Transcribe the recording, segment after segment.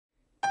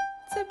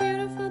a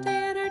beautiful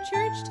day at our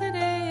church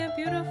today, a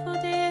beautiful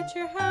day at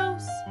your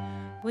house.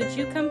 Would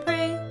you come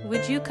pray?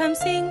 Would you come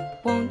sing?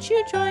 Won't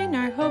you join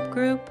our Hope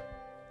group?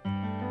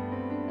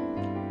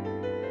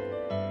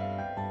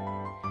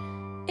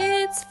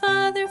 It's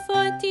Father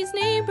Forty's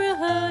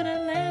neighborhood,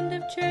 a land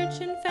of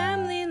church and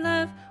family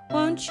love.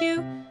 Won't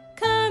you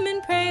come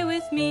and pray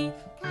with me?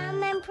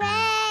 Come and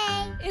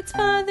pray. It's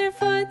Father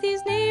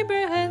Forty's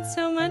neighborhood,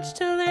 so much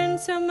to learn,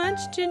 so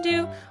much to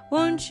do.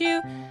 Won't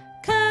you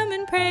come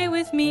and pray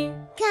with me?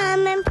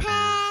 Come and pray.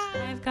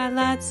 I've got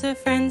lots of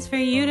friends for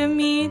you to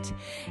meet.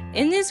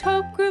 In this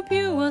Hope group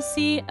you will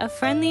see a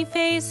friendly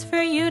face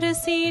for you to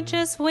see,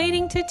 just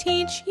waiting to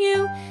teach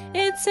you.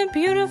 It's a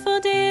beautiful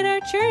day at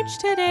our church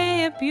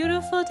today, a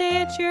beautiful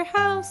day at your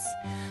house.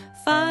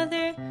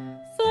 Father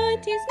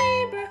Forty's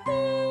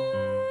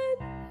neighborhood.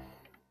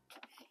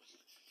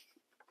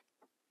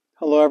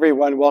 Hello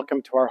everyone,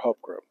 welcome to our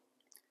Hope group.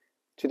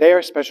 Today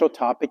our special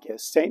topic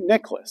is St.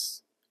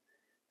 Nicholas.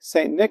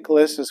 St.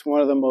 Nicholas is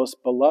one of the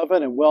most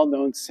beloved and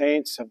well-known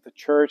saints of the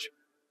church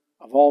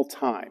of all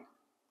time.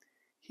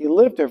 He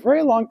lived a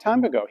very long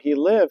time ago. He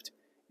lived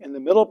in the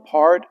middle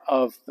part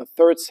of the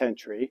 3rd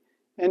century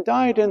and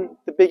died in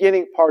the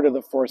beginning part of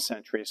the 4th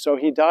century. So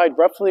he died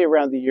roughly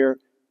around the year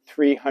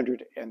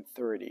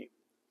 330.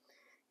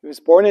 He was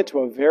born into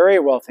a very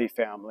wealthy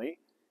family.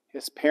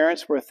 His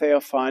parents were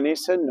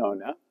Theophanes and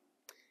Nona,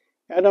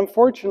 and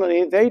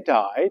unfortunately they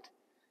died.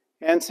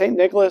 And St.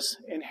 Nicholas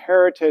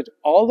inherited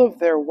all of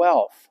their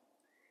wealth,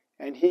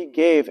 and he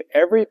gave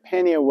every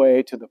penny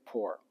away to the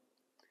poor.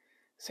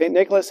 St.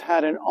 Nicholas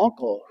had an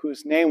uncle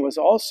whose name was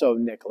also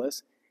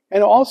Nicholas,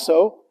 and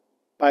also,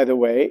 by the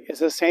way,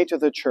 is a saint of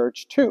the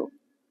church too.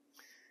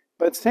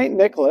 But St.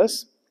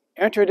 Nicholas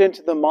entered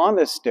into the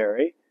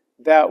monastery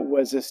that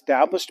was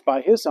established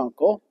by his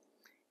uncle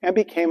and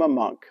became a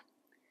monk.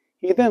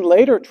 He then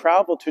later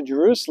traveled to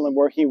Jerusalem,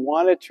 where he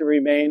wanted to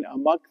remain a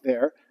monk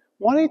there,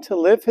 wanting to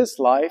live his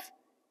life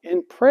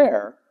in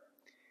prayer.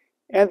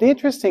 And the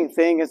interesting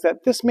thing is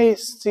that this may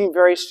seem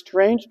very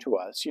strange to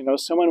us,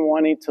 someone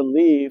wanting to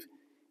leave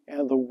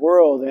the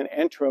world and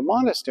enter a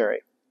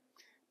monastery.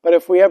 But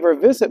if we ever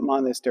visit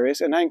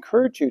monasteries, and I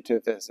encourage you to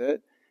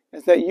visit,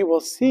 is that you will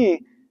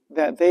see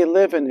that they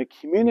live in a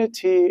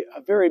community,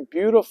 a very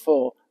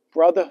beautiful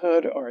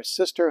brotherhood or a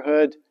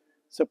sisterhood,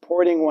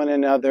 supporting one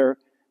another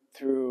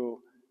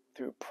through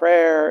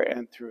prayer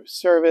and through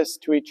service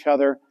to each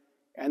other,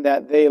 and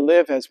that they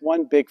live as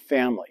one big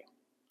family.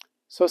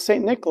 So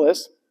St.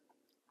 Nicholas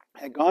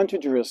had gone to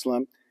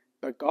Jerusalem,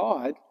 but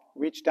God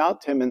reached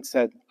out to him and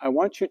said, I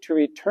want you to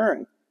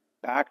return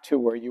back to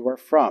where you are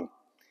from.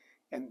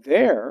 And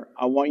there,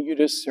 I want you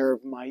to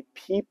serve my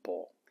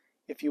people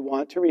if you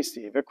want to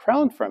receive a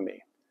crown from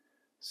me.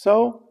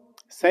 So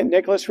St.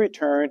 Nicholas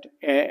returned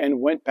and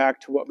went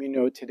back to what we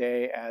know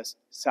today as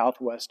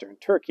southwestern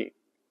Turkey.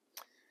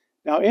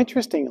 Now,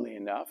 interestingly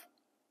enough,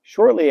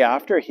 shortly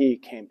after he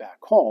came back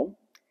home,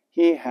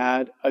 he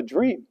had a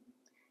dream.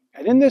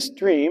 And in this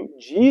dream,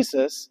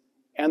 Jesus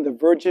and the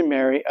Virgin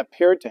Mary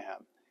appeared to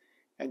him.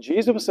 And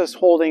Jesus was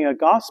holding a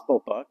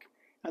gospel book,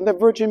 and the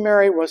Virgin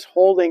Mary was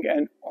holding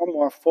an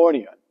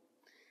omorphodion.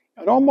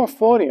 An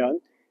omorphodion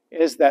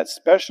is that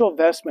special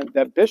vestment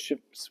that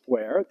bishops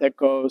wear that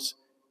goes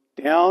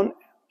down,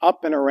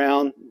 up and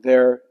around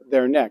their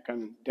neck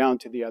and down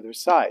to the other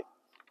side.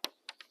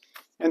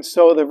 And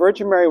so the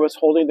Virgin Mary was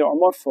holding the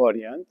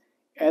omorphodion,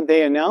 and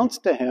they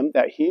announced to him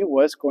that he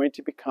was going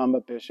to become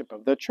a bishop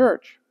of the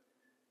church.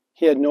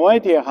 He had no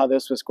idea how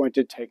this was going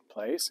to take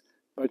place,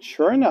 but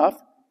sure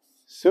enough,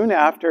 soon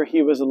after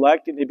he was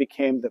elected, he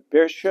became the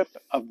Bishop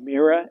of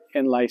Myra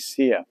in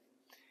Lycia.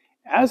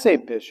 As a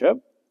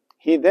bishop,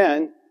 he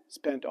then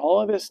spent all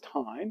of his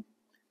time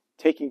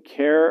taking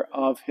care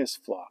of his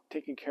flock,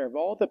 taking care of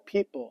all the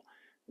people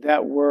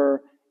that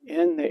were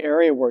in the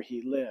area where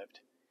he lived.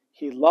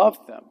 He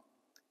loved them,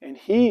 and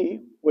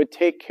he would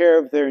take care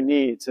of their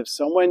needs. If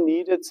someone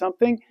needed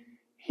something,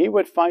 he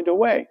would find a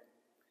way.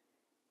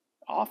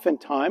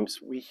 Oftentimes,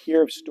 we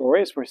hear of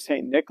stories where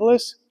St.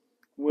 Nicholas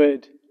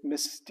would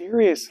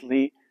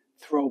mysteriously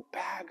throw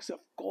bags of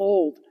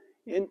gold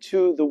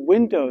into the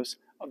windows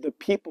of the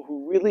people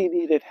who really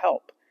needed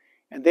help.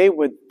 And they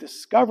would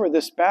discover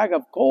this bag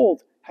of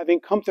gold having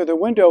come through the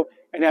window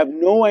and have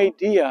no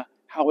idea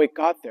how it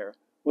got there.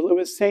 Well, it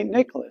was St.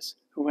 Nicholas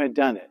who had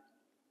done it.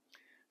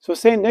 So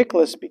St.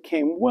 Nicholas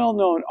became well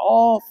known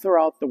all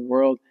throughout the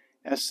world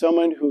as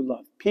someone who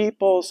loved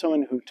people,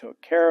 someone who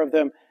took care of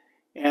them,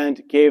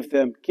 and gave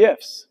them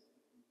gifts.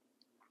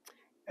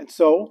 And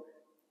so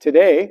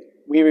today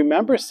we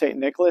remember St.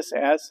 Nicholas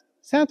as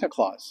Santa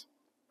Claus.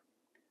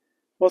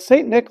 Well,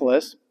 St.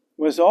 Nicholas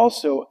was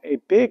also a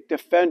big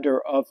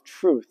defender of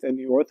truth in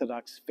the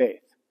Orthodox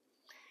faith.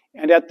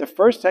 And at the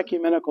First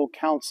Ecumenical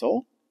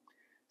Council,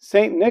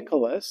 St.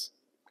 Nicholas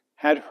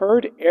had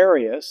heard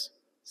Arius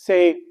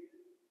say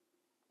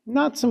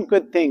not some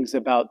good things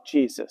about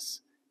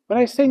Jesus. When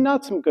I say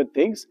not some good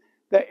things,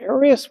 that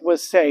Arius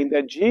was saying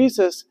that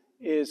Jesus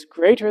is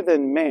greater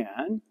than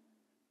man,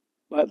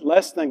 but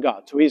less than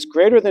God. So he's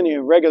greater than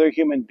a regular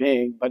human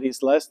being, but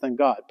he's less than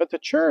God. But the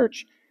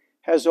church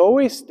has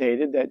always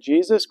stated that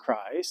Jesus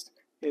Christ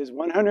is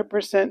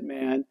 100%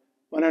 man,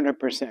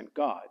 100%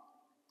 God.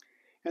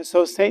 And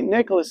so St.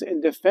 Nicholas, in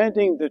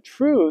defending the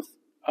truth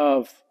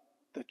of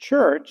the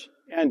church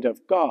and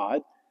of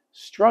God,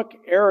 struck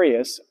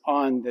Arius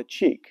on the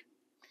cheek.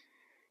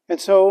 And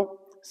so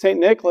St.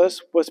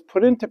 Nicholas was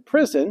put into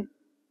prison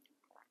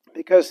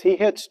because he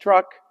had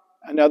struck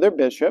another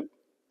bishop.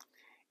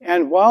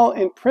 And while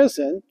in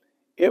prison,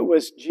 it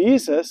was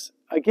Jesus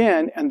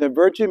again and the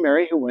Virgin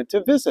Mary who went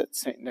to visit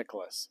St.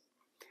 Nicholas.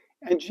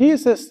 And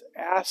Jesus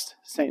asked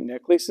St.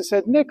 Nicholas, he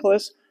said,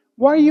 "Nicholas,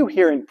 why are you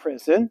here in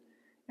prison?"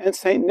 And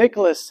St.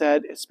 Nicholas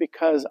said, "It's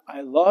because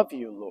I love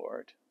you,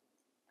 Lord."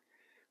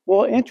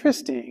 Well,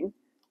 interesting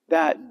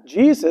that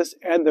Jesus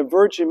and the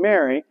Virgin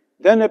Mary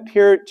then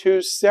appeared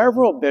to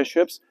several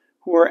bishops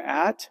who were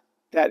at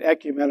that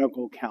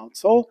ecumenical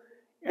council,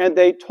 and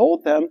they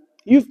told them,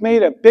 "You've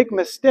made a big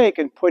mistake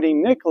in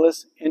putting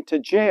Nicholas into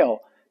jail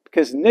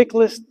because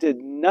Nicholas did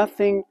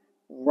nothing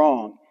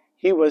wrong.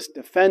 He was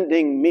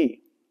defending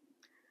me."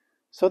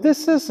 So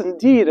this is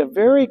indeed a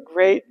very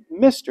great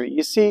mystery.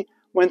 You see,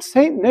 when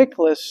St.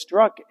 Nicholas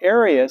struck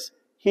Arius,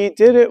 he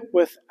did it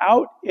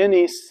without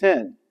any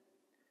sin.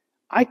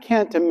 I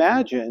can't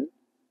imagine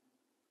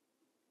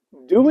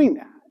doing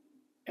that.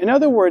 In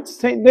other words,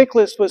 St.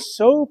 Nicholas was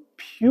so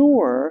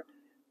pure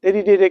that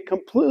he did it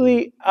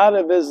completely out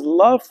of his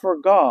love for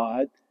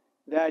God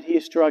that he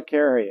struck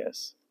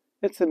Arius.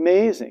 It's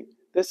amazing.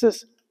 This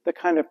is the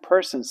kind of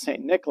person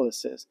St.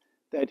 Nicholas is,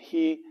 that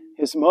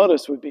his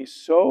motives would be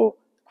so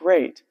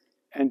great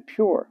and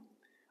pure.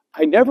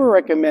 I never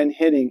recommend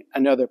hitting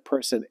another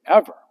person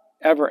ever,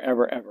 ever,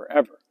 ever, ever,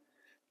 ever.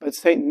 But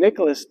St.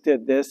 Nicholas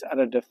did this out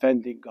of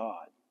defending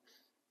God.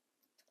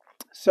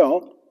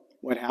 So,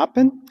 what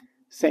happened?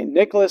 St.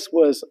 Nicholas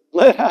was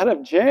let out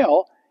of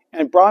jail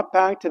and brought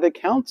back to the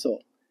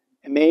council.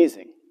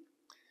 Amazing.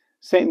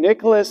 St.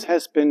 Nicholas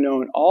has been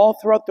known all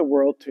throughout the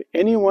world to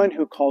anyone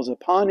who calls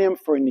upon him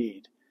for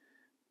need,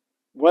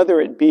 whether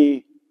it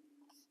be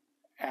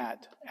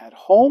at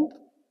home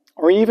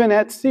or even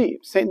at sea.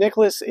 St.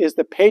 Nicholas is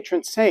the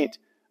patron saint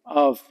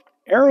of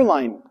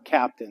airline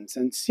captains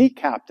and sea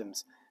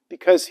captains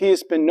because he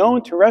has been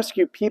known to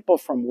rescue people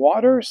from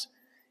waters.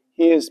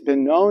 He has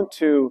been known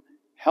to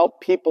help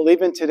people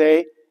even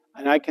today.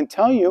 And I can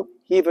tell you,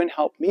 he even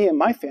helped me and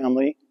my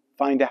family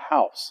find a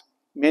house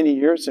many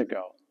years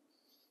ago.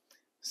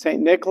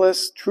 St.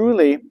 Nicholas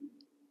truly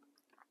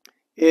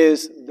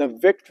is the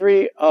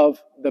victory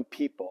of the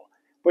people,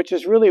 which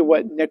is really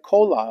what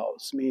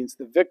Nikolaos means,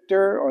 the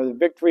victor or the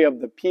victory of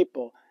the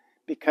people,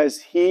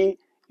 because he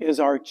is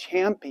our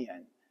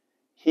champion.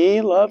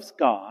 He loves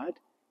God,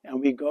 and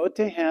we go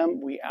to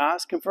him, we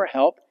ask him for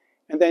help,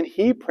 and then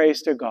he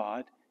prays to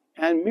God,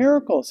 and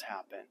miracles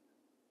happen.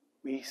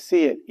 We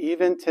see it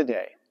even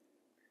today.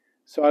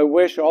 So I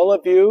wish all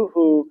of you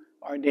who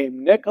are named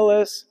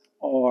Nicholas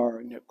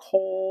or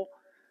Nicole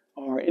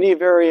or any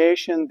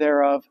variation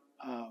thereof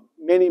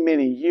many,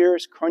 many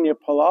years, Kronia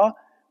Pala,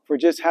 for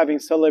just having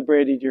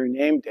celebrated your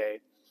name day.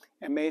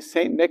 And may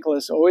St.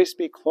 Nicholas always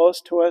be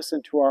close to us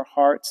and to our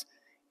hearts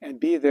and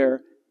be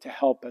there to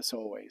help us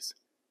always.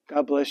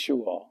 God bless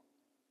you all.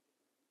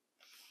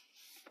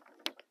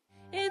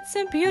 It's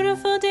a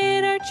beautiful day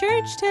at our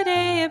church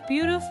today, a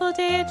beautiful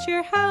day at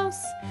your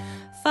house.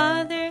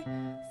 Father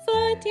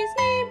Fonte's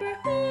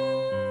neighborhood.